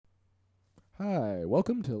Hi,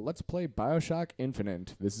 welcome to Let's Play BioShock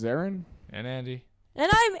Infinite. This is Aaron. And Andy.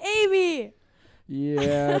 And I'm Amy!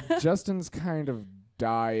 Yeah, Justin's kind of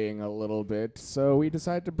dying a little bit, so we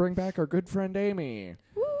decided to bring back our good friend Amy.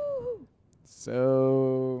 Woo!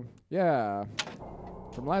 So, yeah.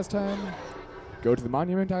 From last time, go to the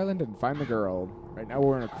Monument Island and find the girl. Right now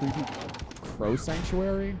we're in a creepy crow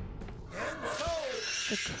sanctuary.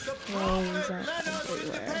 The crows are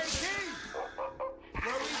everywhere.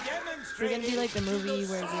 We're gonna do like the movie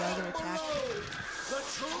where we all get attacked.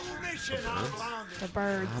 The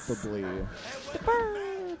birds. Probably. The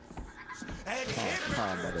birds.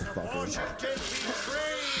 Calm, motherfucker.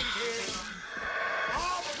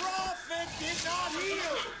 Our prophet did not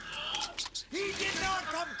heal. He did not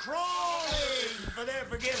come crawling for their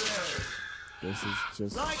forgiveness. This is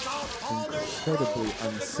just Like our fathers incredibly broke with the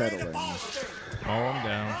great unsettling. apostate. Mow him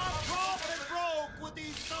down. Our prophet broke with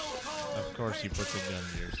these so-called Of course you put the gun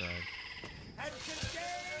to your side. And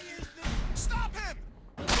today is the... Stop him!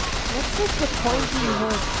 What's with the pointy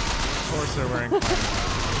hook? Of course they're wearing clowns.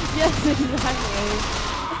 Yes, exactly.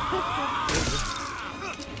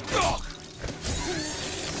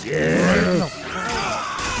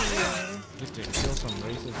 Just to kill some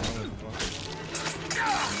racist motherfuckers.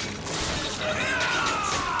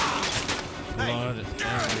 Blood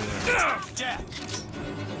everywhere.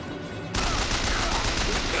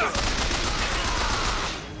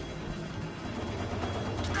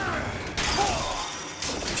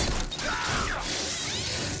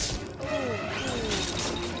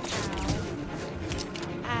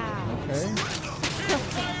 Ow.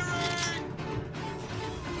 okay.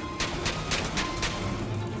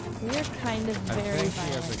 We're kind of I very think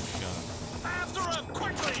he has violent. a gun. After him,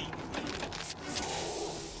 quickly!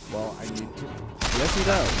 Well, I need to. Yes, he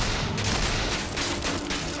does.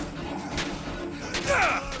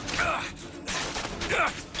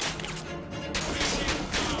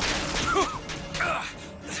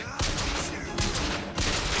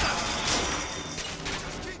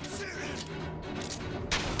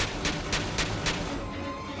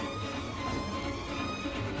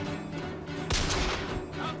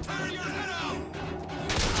 I'll tear your head out!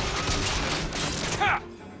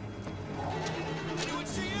 Anyone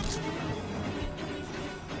see him?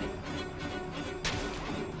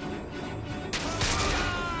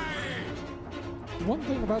 One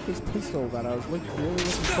thing about this pistol that I was really looking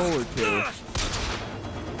forward to.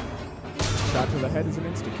 Shot to the head is an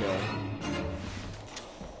insta-kill.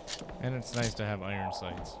 And it's nice to have iron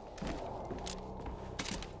sights.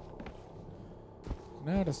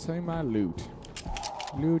 Now to say my loot.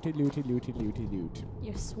 Looty, looty, looty, looty, loot.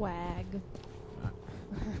 Your swag.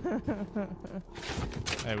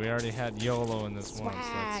 Hey, we already had YOLO in this one, so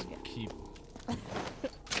Swag. let's keep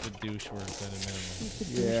the douche words at a minimum. Keep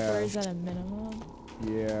the Yeah. douche at a minimum.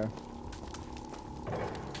 Yeah.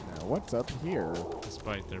 Now, what's up here?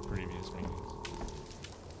 Despite their previous meetings.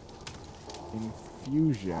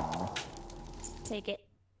 Infusion. Take it.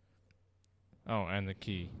 Oh, and the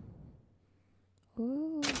key.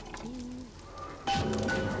 Ooh.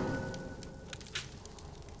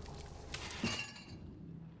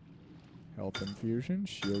 Health infusion,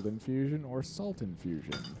 shield infusion, or salt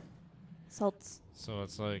infusion. Salts. So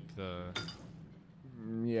it's like the...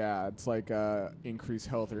 Yeah, it's like increase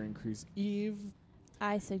health or increase Eve.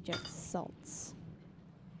 I suggest salts.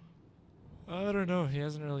 I don't know, he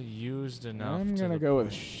hasn't really used enough. I'm to gonna the go with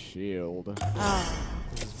point. shield. Oh.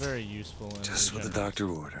 This is very useful. In Just what the doctor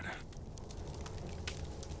ordered.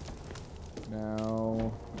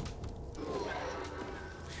 Now,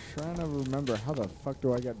 trying to remember how the fuck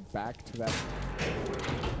do I get back to that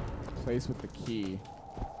place with the key?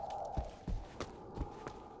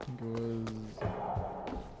 I think it was.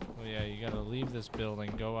 Well, yeah, you gotta leave this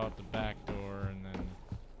building, go out the back door, and then...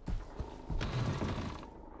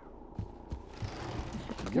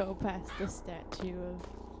 Go past the statue of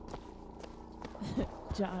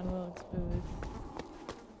John Wilkes Booth.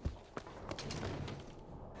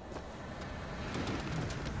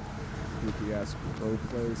 Creepy ass crow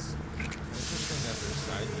place. Interesting that there's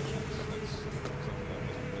side missions. That's something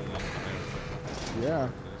that wasn't really Yeah.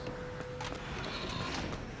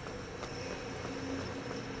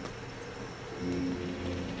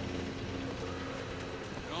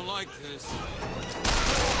 I don't like this.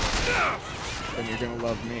 Then you're gonna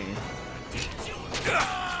love me.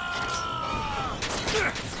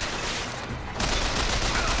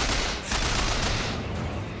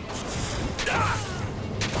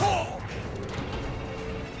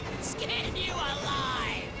 Skin you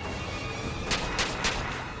alive!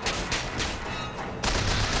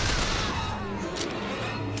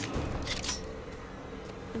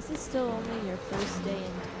 This is still only your first day in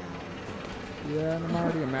town. Yeah, and I'm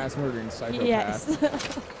already a mass murdering psychopath. Yes.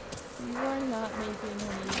 You are not making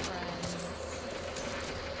any friends.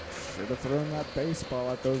 Should have thrown that baseball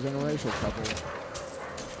at those interracial couple.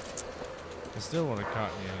 I still would have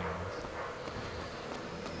caught you anyways.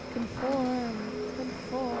 Conform, be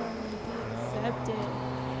accepted.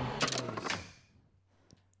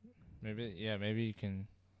 Maybe you can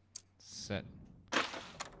set.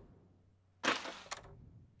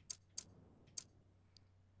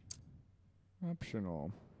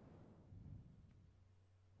 Optional.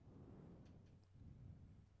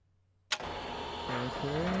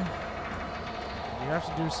 Okay. You have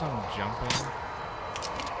to do some jumping.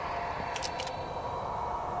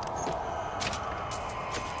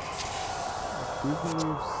 I do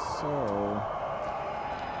believe so.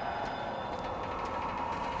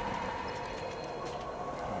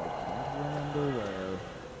 I can't remember where.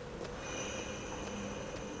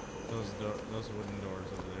 Those wooden doors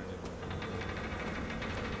over there.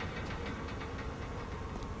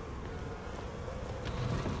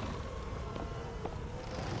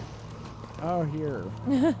 Oh, here.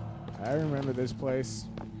 I remember this place.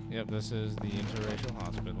 Yep, this is the interracial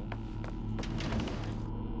hospital.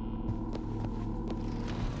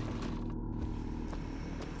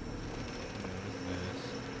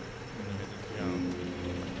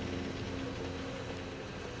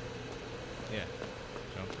 Yeah,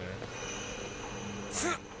 jump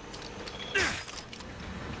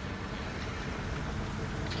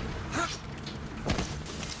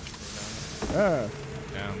there.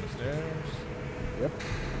 Down the stairs. Yep.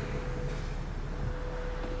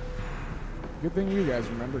 Good thing you guys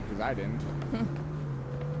remembered, because I didn't.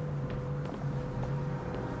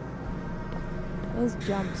 Those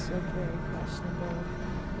jumps look very questionable.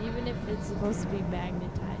 Even if it's supposed to be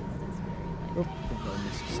magnetized, it's very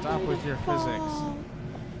like... Stop with your physics.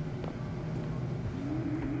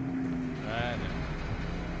 Right.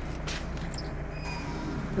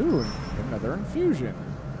 Ooh, another infusion.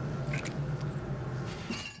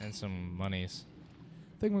 And some monies.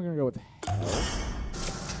 I think we're going to go with health.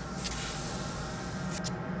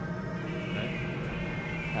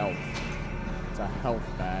 Health. It's a health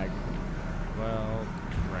bag. Well,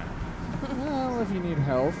 crap. Well, if you need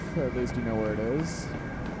health, at least you know where it is.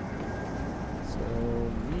 So,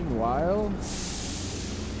 meanwhile...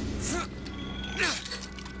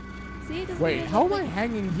 See, Wait, how am I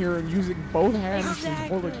hanging here and using both hands to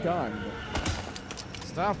hold a gun?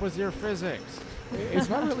 Stop with your physics. It's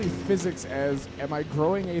not really physics as, am I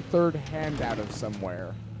growing a third hand out of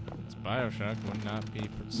somewhere? It's BioShock, would not be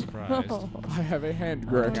surprised. I have a hand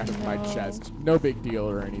growing out of my chest. No big deal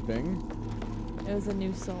or anything. It was a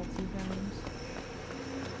new salt you found.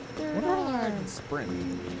 I wonder how long I can sprint.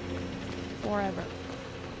 Forever.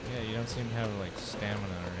 Yeah, you don't seem to have like stamina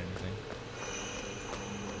or anything.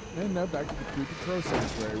 And now back to the creepy crow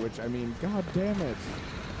sanctuary, which, I mean, god damn it.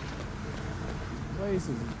 This place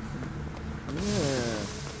is...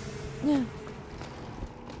 Yeah.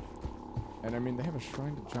 And I mean, they have a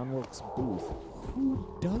shrine to John Wilkes Booth.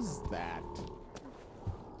 Who does that?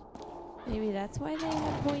 Maybe that's why they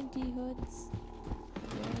have pointy hoods.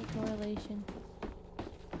 Any correlation?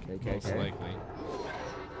 Most likely.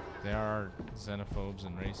 They are xenophobes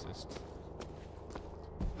and racists.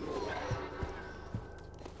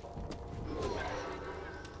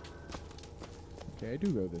 Okay, I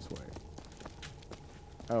do go this way.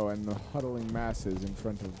 Oh, and the huddling masses in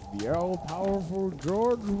front of the all-powerful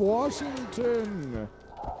George Washington.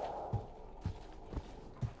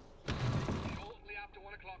 Shortly after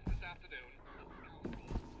 1 o'clock this afternoon,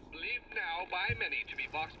 believed now by many to be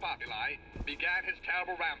Vox Populi, began his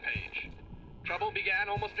terrible rampage. Trouble began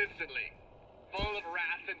almost instantly. Full of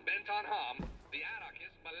wrath and bent on harm, the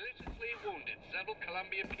anarchists maliciously wounded several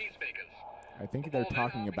Colombian peacemakers. I think they're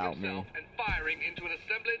talking about me. And firing into an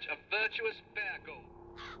assemblage of virtuous Virgo.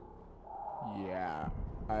 Yeah,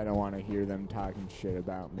 I don't want to hear them talking shit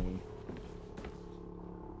about me.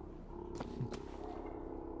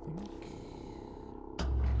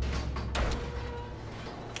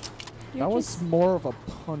 That was more of a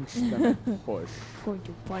punch than a push. Going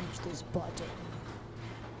to punch this button.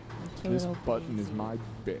 This button is my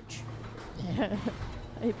bitch.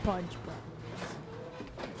 A punch button.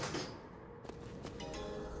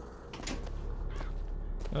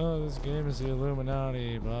 Oh, this game is the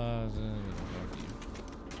Illuminati. Blah,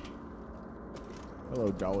 Hello,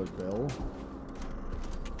 dollar bill.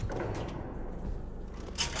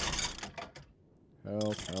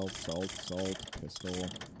 Health, salt, pistol.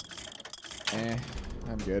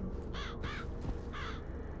 I'm good.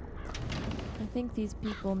 I think these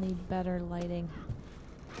people need better lighting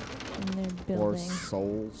in their Or building.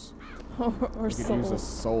 souls. or You could use a souls.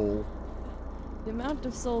 soul. The amount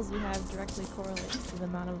of souls you have directly correlates to the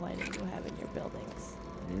amount of lighting you have in your buildings.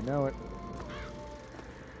 You know it.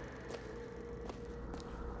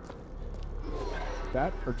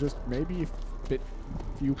 That, or just maybe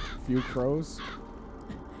few crows.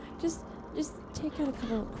 Just take out a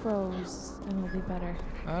couple of crows and it'll be better.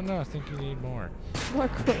 No, I think you need more. More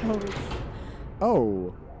crows.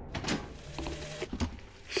 Oh.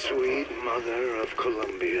 Sweet Mother of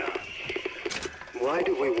Columbia, why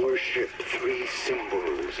do we worship 3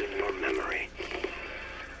 symbols in your memory?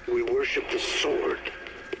 We worship the sword,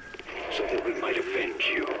 so that we might avenge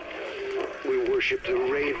you. We worship the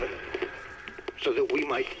raven, so that we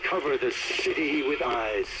might cover the city with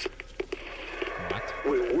eyes. What?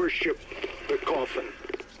 We worship the coffin,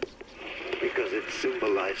 because it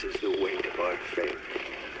symbolizes the weight of our faith.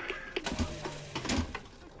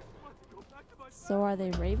 So are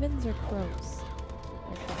they ravens or crows?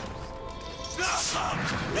 They're crows.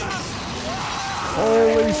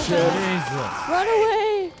 Holy shit. Jesus. Run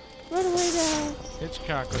away! Run away now!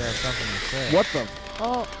 Hitchcock would have something to say. What the?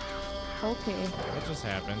 Oh, okay. What just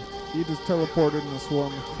happened? He just teleported in a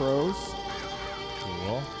swarm of crows.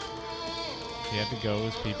 Cool. He had to go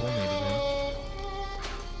as people needed him.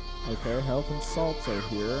 Okay, health and salts are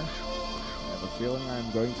here. I have a feeling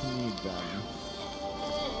I'm going to need them.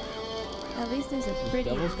 At least there's a pretty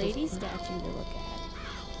Devil's lady Crystal? statue to look at.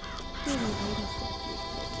 Pretty lady statue.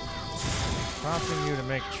 Prompting you to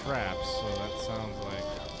make traps, so that sounds like...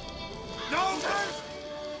 No mercy!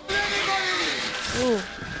 Anybody! Ooh.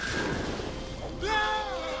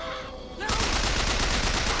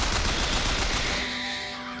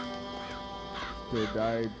 Did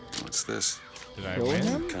I What's this? Did I kill win?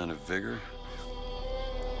 him? Kind of vigor?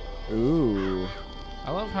 Ooh.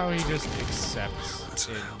 I love how he just accepts That's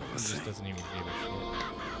it. a hell of a He just thing. doesn't even give a shit.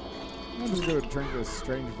 I'm just gonna drink this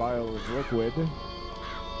strange vial of liquid.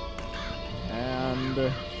 And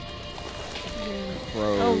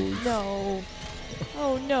crows. Oh no.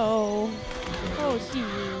 Oh no. Oh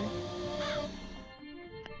dear.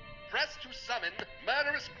 Press to summon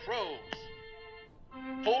murderous crows.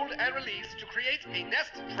 Fold and release to create a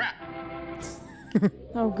nest trap.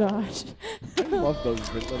 Oh gosh. I love those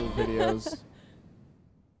little videos.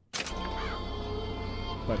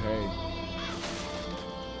 But hey,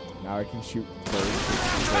 now I can shoot birds with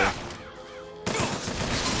people.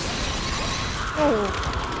 Oh.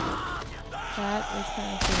 That was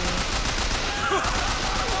kind of cool.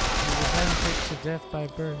 He was handpicked to death by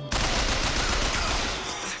birds.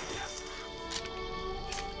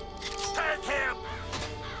 Take him!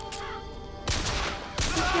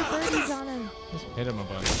 Stick your birdies on him. Just hit him a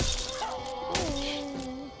bunch.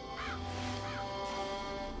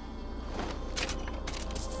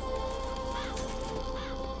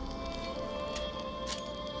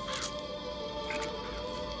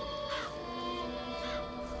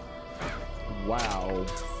 Wow.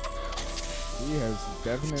 He has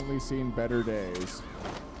definitely seen better days.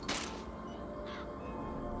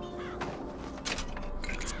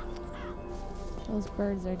 Those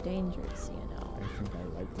birds are dangerous, you know. I think I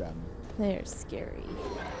like them. They're scary.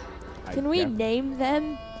 I Can we def- name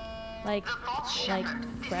them? Like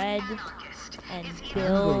Fred and I'm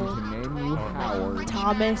Bill, going to name you Howard.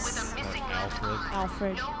 Thomas,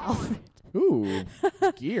 Alfred. Alfred. Ooh,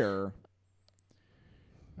 gear.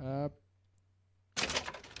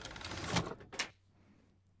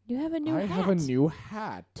 You have a new I hat. have a new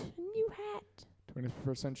hat. A new hat.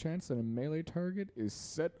 20% chance that a melee target is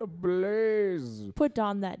set ablaze. Put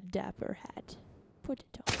on that dapper hat. Put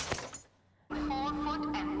it on. 4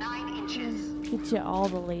 foot and 9 inches. Get you all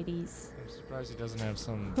the ladies. I'm surprised he doesn't have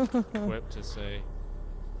some quip to say.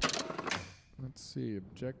 Let's see,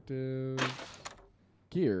 objective.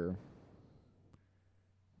 Gear.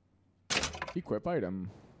 Equip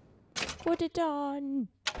item. Put it on.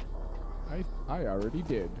 I already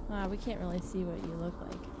did. Ah, we can't really see what you look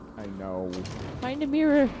like. I know. Find a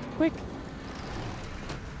mirror, quick.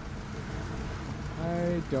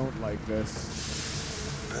 I don't like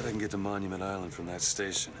this. Bet I can get to Monument Island from that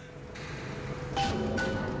station.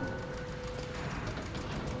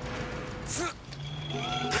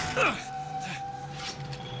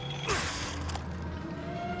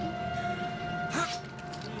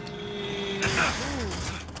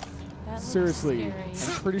 That looks Seriously,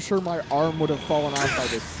 scary. I'm pretty sure my arm would have fallen off by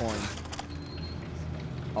this point.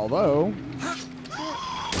 Although,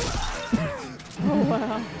 Oh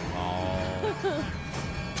wow.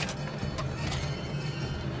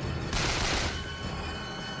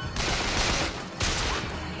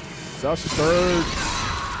 suspect.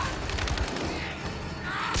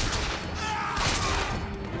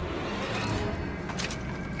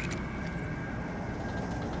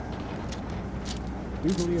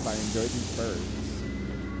 do believe I enjoy these birds.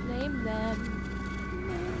 Name them.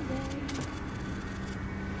 Name them.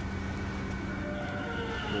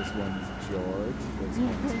 This one's George. This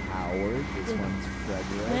one's Howard. This one's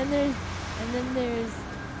Frederick. And then there's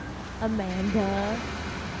Amanda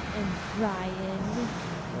and Ryan.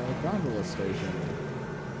 Gondola station.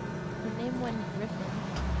 And name one Griffin.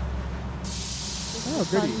 Oh,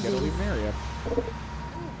 goody. You gotta leave an area.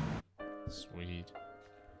 Sweet.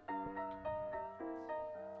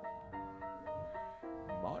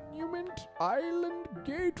 Monument Island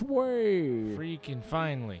Gateway. Freaking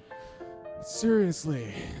finally.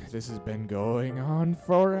 Seriously, this has been going on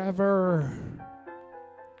forever.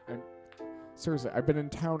 Seriously, I've been in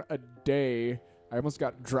town a day. I almost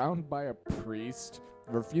got drowned by a priest,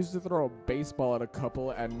 refused to throw a baseball at a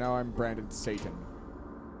couple, and now I'm branded Satan.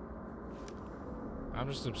 I'm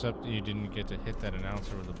just upset that you didn't get to hit that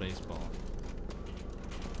announcer with a baseball.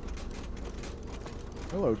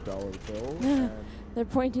 Hello, dollar bill. And They're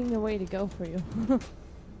pointing the way to go for you.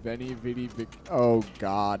 Veni Vidi Vic. Oh,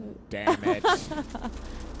 god damn it.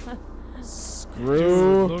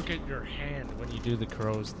 Screw. Dude, look at your hand when you do the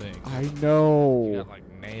crows thing. I know. You got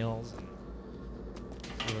like nails and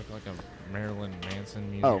you look like a Marilyn Manson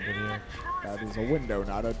music Oh. video. That is a window,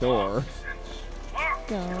 not a door.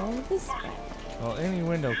 Go this way. Well, any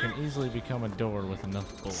window can easily become a door with enough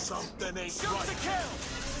bullets. Something ain't right.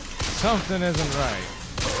 Something isn't right.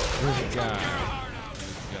 There's a guy.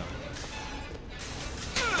 There's a gun.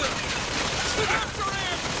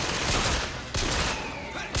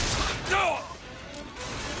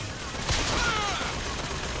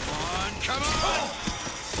 Come on!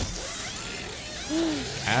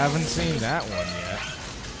 Haven't seen that one yet.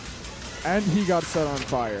 And he got set on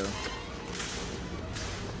fire.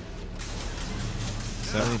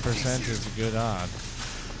 70% is a good odd.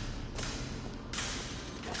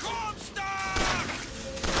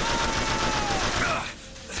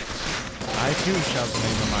 I too shout the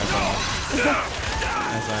name of my boss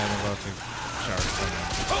as I am about to charge someone.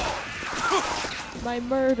 My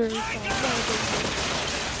murder song.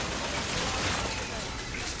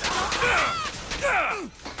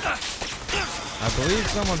 I believe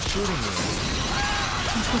someone's shooting me.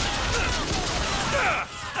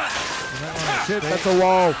 Shit, that's a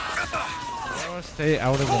wall. I want to stay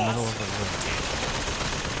out of the middle of the room.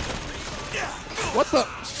 What the?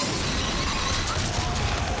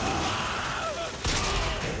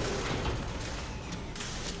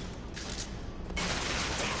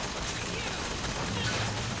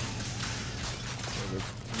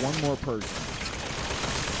 One more person.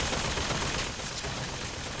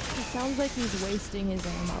 It sounds like he's wasting his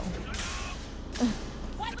ammo.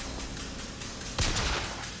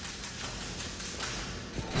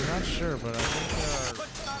 I'm not sure, but I think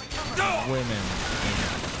there are women in the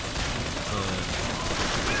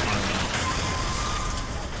army.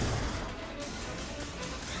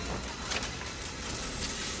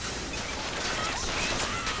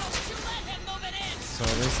 So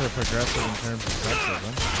at least they're progressive in terms of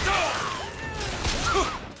sexism.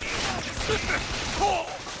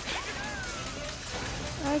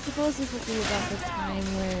 I suppose this would be about the time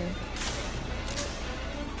where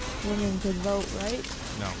women could vote, right?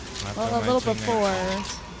 No, not Well, till a little 1990. before.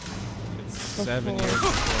 It's 7 years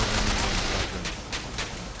Before. before women gained suffrage.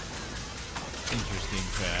 Interesting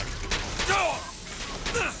fact.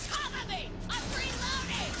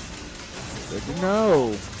 Good to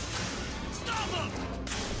know.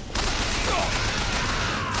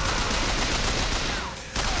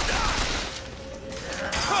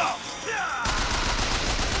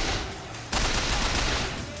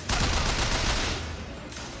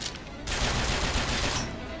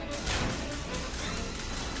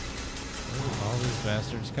 Where did all these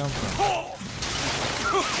bastards come from?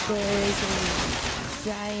 There's a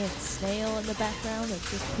giant snail in the background that's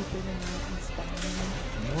just pooping and out and spawning.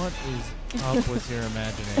 What is up with your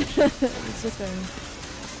imagination? It's just I'm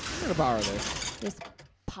gonna borrow this. just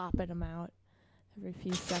popping them out every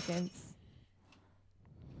few seconds.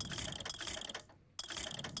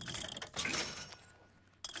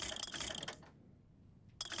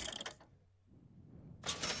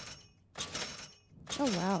 Oh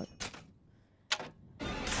wow.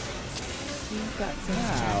 You've got some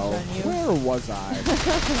Wow, scratch on you. where was I?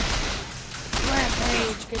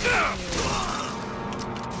 Rampage, good on you.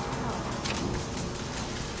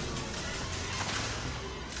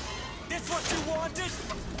 This what you wanted?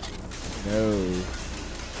 No.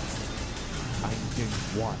 I didn't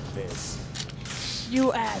want this.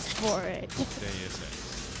 You asked for it. Deus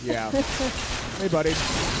Ex. Yeah. Hey, buddy.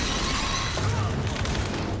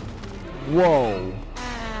 Whoa.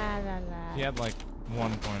 Ah, la, la. He had like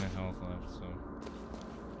 1 point of health left, so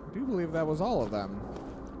I do believe that was all of them.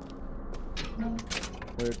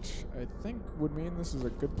 Which I think would mean this is a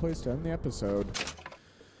good place to end the episode.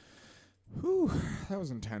 Whew, that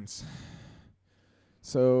was intense.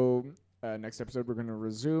 So, next episode we're going to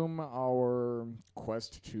resume our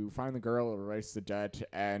quest to find the girl, erase the debt,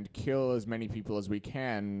 and kill as many people as we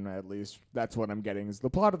can. At least that's what I'm getting, is the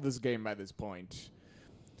plot of this game by this point.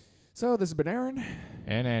 So, this has been Aaron.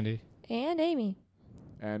 And Andy. And Amy.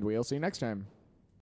 And we'll see you next time.